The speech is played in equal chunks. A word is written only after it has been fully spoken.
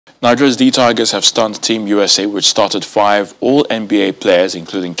Nigeria's D Tigers have stunned Team USA, which started 5 All-NBA players,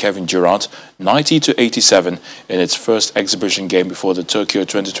 including Kevin Durant, 90-87 in its first exhibition game before the Tokyo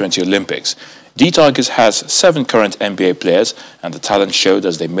 2020 Olympics. D Tigers has 7 current NBA players, and the talent showed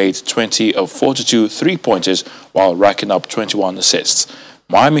as they made 20 of 42 three-pointers while racking up 21 assists.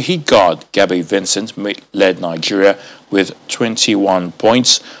 Miami Heat guard Gabe Vincent led Nigeria with 21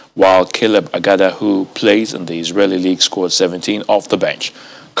 points, while Caleb Agada, who plays in the Israeli League, scored 17 off the bench.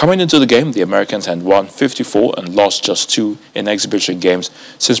 Coming into the game, the Americans had won 54 and lost just 2 in exhibition games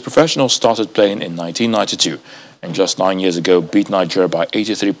since professionals started playing in 1992, and just 9 years ago beat Nigeria by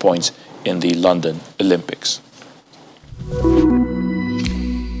 83 points in the London Olympics.